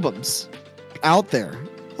albums out there.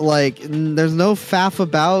 Like, there's no faff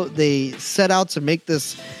about. They set out to make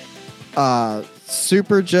this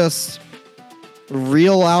super just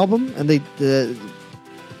real album, and they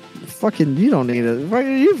fucking, you don't need it.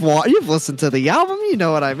 You've listened to the album, you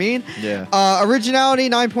know what I mean. Yeah. Originality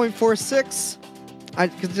 9.46.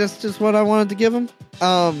 Just what I wanted to give him.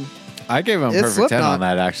 I gave him a perfect 10 on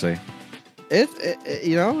that, actually. It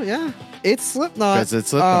you know, yeah. It's Slipknot. Because it's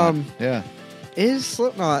Slipknot. Yeah. It is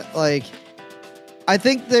Slipknot. Like, I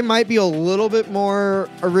think they might be a little bit more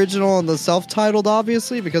original on the self-titled,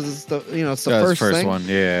 obviously, because it's the first thing. One.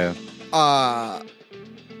 Yeah.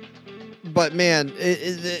 But man,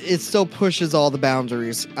 it still pushes all the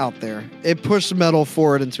boundaries out there. It pushed metal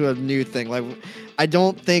forward into a new thing. Like, I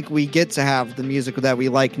don't think we get to have the music that we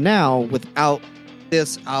like now without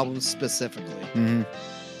this album specifically.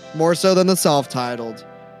 Mm-hmm. More so than the self-titled,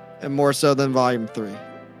 and more so than Volume 3,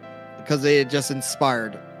 because it just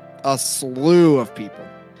inspired a slew of people.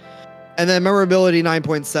 And then memorability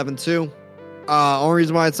 9.72. Only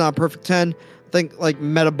reason why it's not a perfect 10, I think like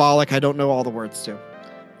metabolic, I don't know all the words to.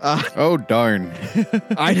 Oh darn.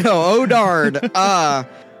 I know, oh darn.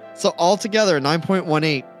 So altogether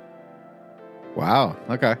 9.18. Wow.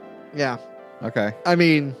 Okay. Yeah. Okay. I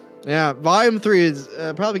mean, yeah, Volume 3 is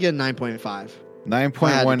probably getting 9.5.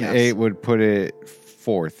 9.18 would put it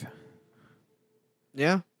fourth.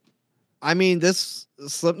 Yeah. I mean, this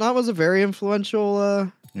Slipknot was a very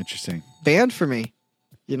influential interesting band for me.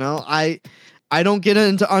 You know, I don't get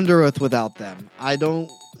into Underoath without them. I don't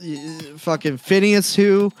fucking Phineas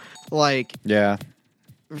Who, like, yeah.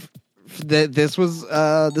 This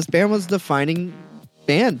band was defining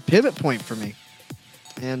band pivot point for me.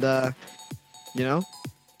 And you know,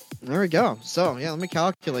 there we go. So yeah, let me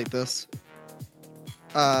calculate this.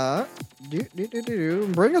 Bring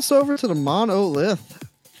us over to the monolith.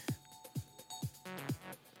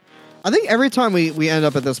 I think every time we end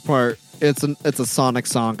up at this part, it's a Sonic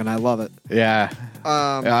song, and I love it. Yeah.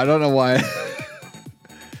 Yeah, I don't know why.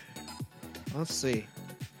 Let's see.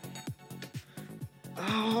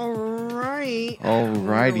 Alrighty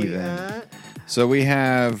then. At? So we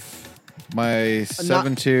have my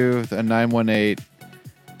 7.2, a 9.18,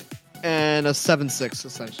 and a 7.6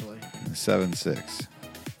 essentially. 7.6.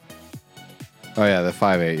 Oh yeah, the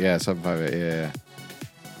 5.8. Yeah, 7.58. Yeah.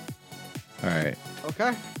 All right.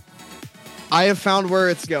 Okay. I have found where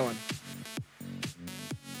it's going.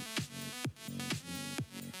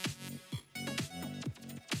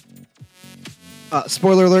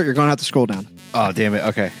 Spoiler alert, you're going to have to scroll down. Oh, damn it.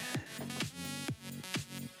 Okay.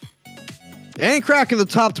 It ain't cracking the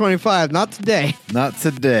top 25. Not today. Not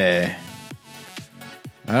today.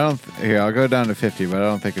 I don't... Here, I'll go down to 50, but I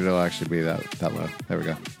don't think it'll actually be that low. There we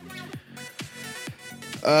go.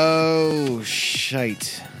 Oh,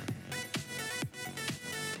 shite.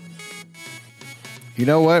 You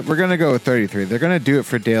know what? We're going to go with 33. They're going to do it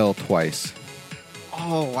for Dale twice.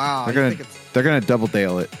 Oh, wow. They're going to double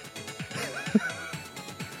Dale it.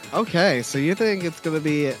 Okay, so you think it's going to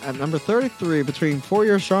be at number 33 between 4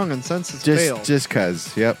 Year Strong and Senses Failed. Just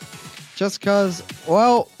cause, yep. Just cause,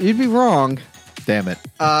 well, you'd be wrong. Damn it.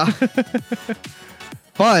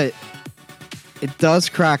 But it does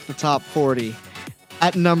crack the top 40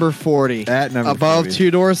 at number 40. Above 40.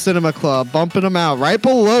 Two Door Cinema Club, bumping them out. Right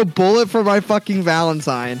below Bullet for My Fucking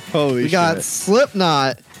Valentine. Holy shit. We got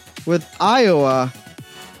Slipknot with Iowa.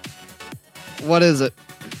 What is it?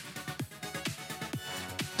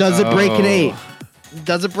 Does it break an 8?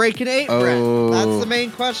 Does it break an 8, Brett? That's the main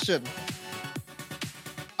question.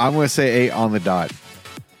 I'm going to say 8 on the dot.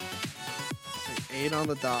 8 on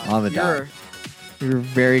the dot. On the dot. You're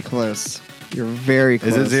very close. You're very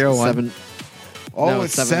close. Is it 0-1? 7. Oh, No,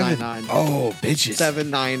 it's 799. Oh, bitches.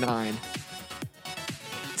 799.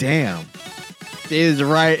 Damn. It is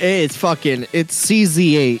right. It's CZ8. It's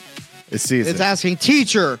CZ8. It's asking,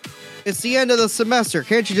 teacher, it's the end of the semester.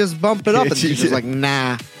 Can't you just bump it up? And the teacher's like,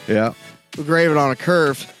 nah. Yeah. grade it on a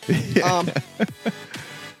curve.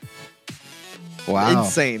 Wow.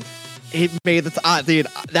 Insane. It made the top. Dude,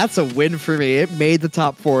 that's a win for me. It made the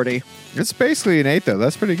top 40. It's basically an 8, though.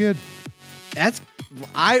 That's pretty good. That's...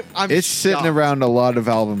 I'm It's sitting shocked. around a lot of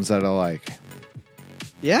albums that I like.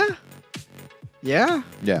 Yeah? Yeah?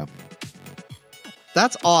 Yeah.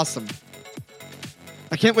 That's awesome.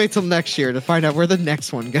 I can't wait till next year to find out where the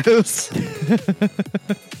next one goes. Yeah,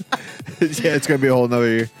 it's going to be a whole nother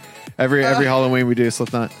year. Every Halloween we do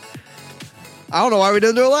Slipknot. I don't know why we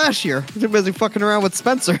didn't do it last year. We're too busy fucking around with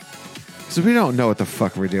Spencer. So we don't know what the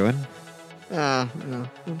fuck we're doing. No.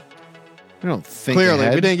 We don't think Clearly,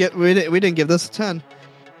 ahead. we didn't give this a 10.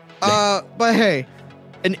 But hey,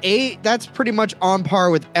 an 8, that's pretty much on par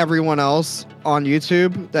with everyone else on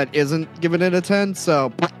YouTube that isn't giving it a 10.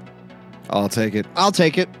 So I'll take it. I'll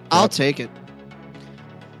take it. I'll Yep. take it.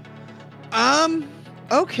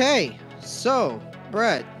 Okay. So,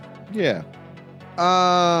 Brett. Yeah.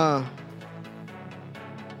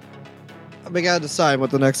 We gotta decide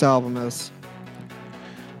what the next album is.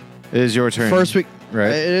 It is your turn. First week, right?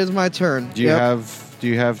 It is my turn. Do you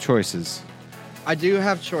have choices? I do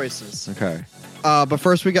have choices. Okay. But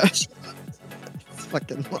first we got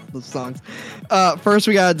fucking love the songs. First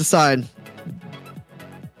we gotta decide.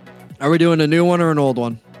 Are we doing a new one or an old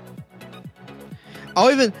one?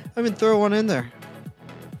 I'll even throw one in there.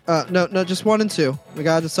 No, just 1 and 2. We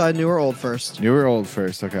gotta decide new or old first. New or old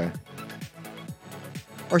first? Okay.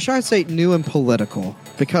 Or should I say new and political?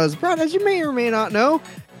 Because, Brad, as you may or may not know,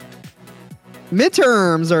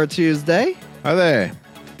 midterms are Tuesday. Are they?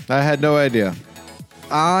 I had no idea.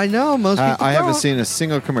 I know, most people I haven't don't. seen a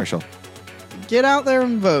single commercial. Get out there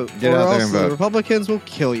and vote. Get or out there else and the vote. Republicans will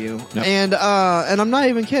kill you. Yep. And I'm not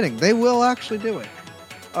even kidding. They will actually do it.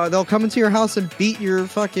 They'll come into your house and beat your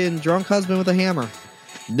fucking drunk husband with a hammer.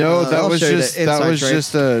 No, that I'll was show you just the inside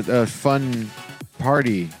trace. a fun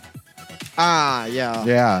party. Yeah.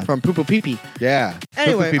 Yeah. From Poo Poo Pee Pee. Yeah.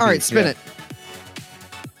 Anyway, Poo-poo all right, pee-pee. spin Yeah. it.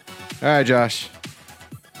 All right, Josh.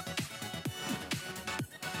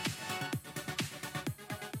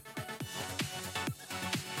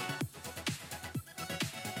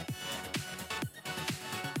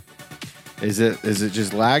 Is it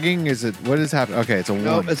just lagging? What is happening? Okay, it's a 1.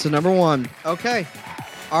 Nope, it's a number 1. Okay.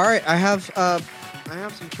 All right, I have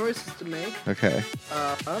some choices to make. Okay.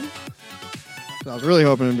 I was really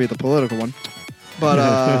hoping it'd be the political one, but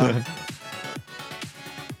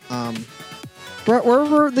Brett, where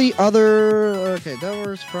were the other? Okay, Devil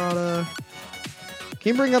Wears Prada.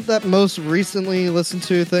 Can you bring up that most recently listened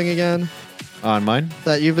to thing again On mine?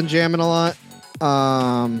 that you've been jamming a lot?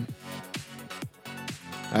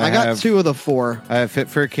 I got 2 of the 4. I have Fit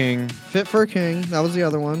for a King, Fit for a King. That was the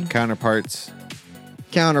other one. Counterparts.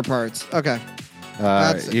 Counterparts. Okay,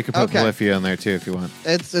 You can put okay. Polyphia on there too if you want.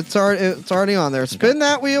 it's already on there. Spin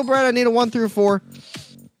that wheel, Brett. I need a 1 through 4.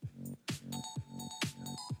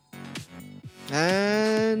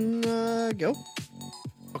 And go.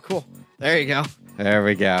 Oh, cool. There you go. There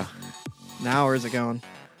we go. Now where's it going?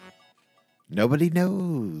 Nobody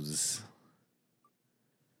knows.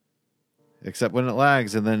 Except when it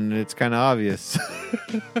lags, and then it's kind of obvious.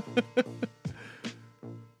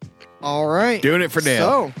 All right. Doing it for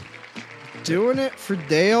Dale. So, doing it for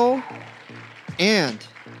Dale. And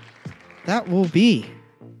that will be.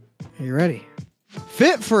 Are you ready?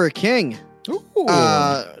 Fit for a King. Ooh.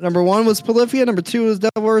 Number 1 was Polyphia. Number 2 was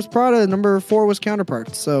Devil Wears Prada. And number 4 was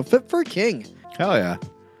Counterparts. So, Fit for a King. Hell yeah.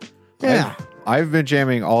 Yeah. I've been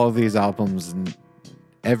jamming all of these albums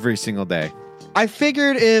every single day. I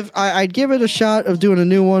figured if I'd give it a shot of doing a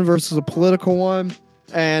new one versus a political one.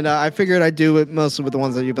 And I figured I'd do it mostly with the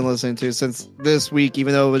ones that you've been listening to since this week,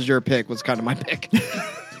 even though it was your pick, was kind of my pick.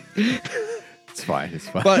 It's fine. It's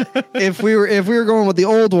fine. But if we were going with the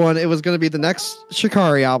old one, it was going to be the next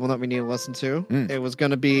Shikari album that we need to listen to. It was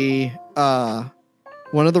going to be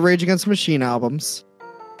one of the Rage Against the Machine albums,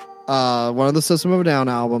 one of the System of a Down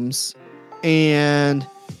albums, and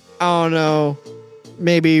I don't know,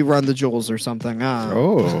 maybe Run the Jewels or something.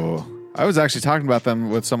 Oh, I was actually talking about them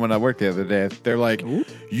with someone at work the other day. They're like, Ooh.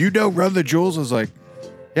 "You know, Run the Jewels." I was like,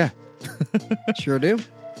 "Yeah." Sure do.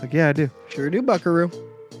 Like, yeah, I do. Sure do, Buckaroo.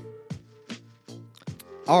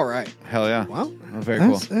 All right. Hell yeah. Well, Oh, very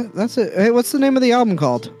cool. That's it. Hey, what's the name of the album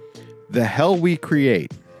called? The Hell We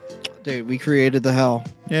Create. Dude, we created the hell.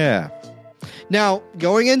 Yeah. Now,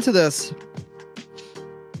 going into this,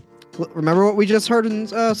 remember what we just heard in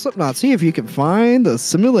Slipknot. See if you can find the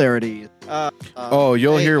similarities.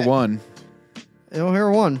 You'll hear one. You'll hear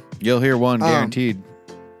one. You'll hear one guaranteed.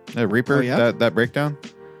 The Reaper, Oh, yeah? that breakdown.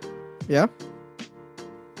 Yeah.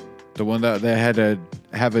 The one that they had a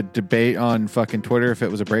have a debate on fucking Twitter if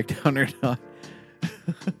it was a breakdown or not.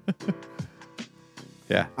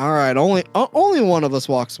 Yeah. All right. Only one of us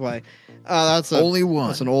walks away. Only one.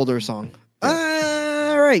 That's an older song.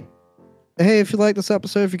 All right. Hey, if you like this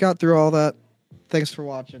episode, if you got through all that, thanks for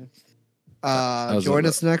watching. Join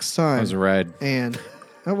us next time. That was a ride. And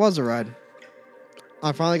that was a ride.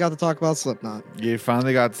 I finally got to talk about Slipknot. You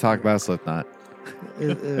finally got to talk about Slipknot.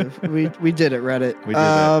 We did it, Reddit. We did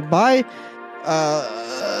it. Bye.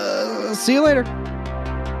 See you later.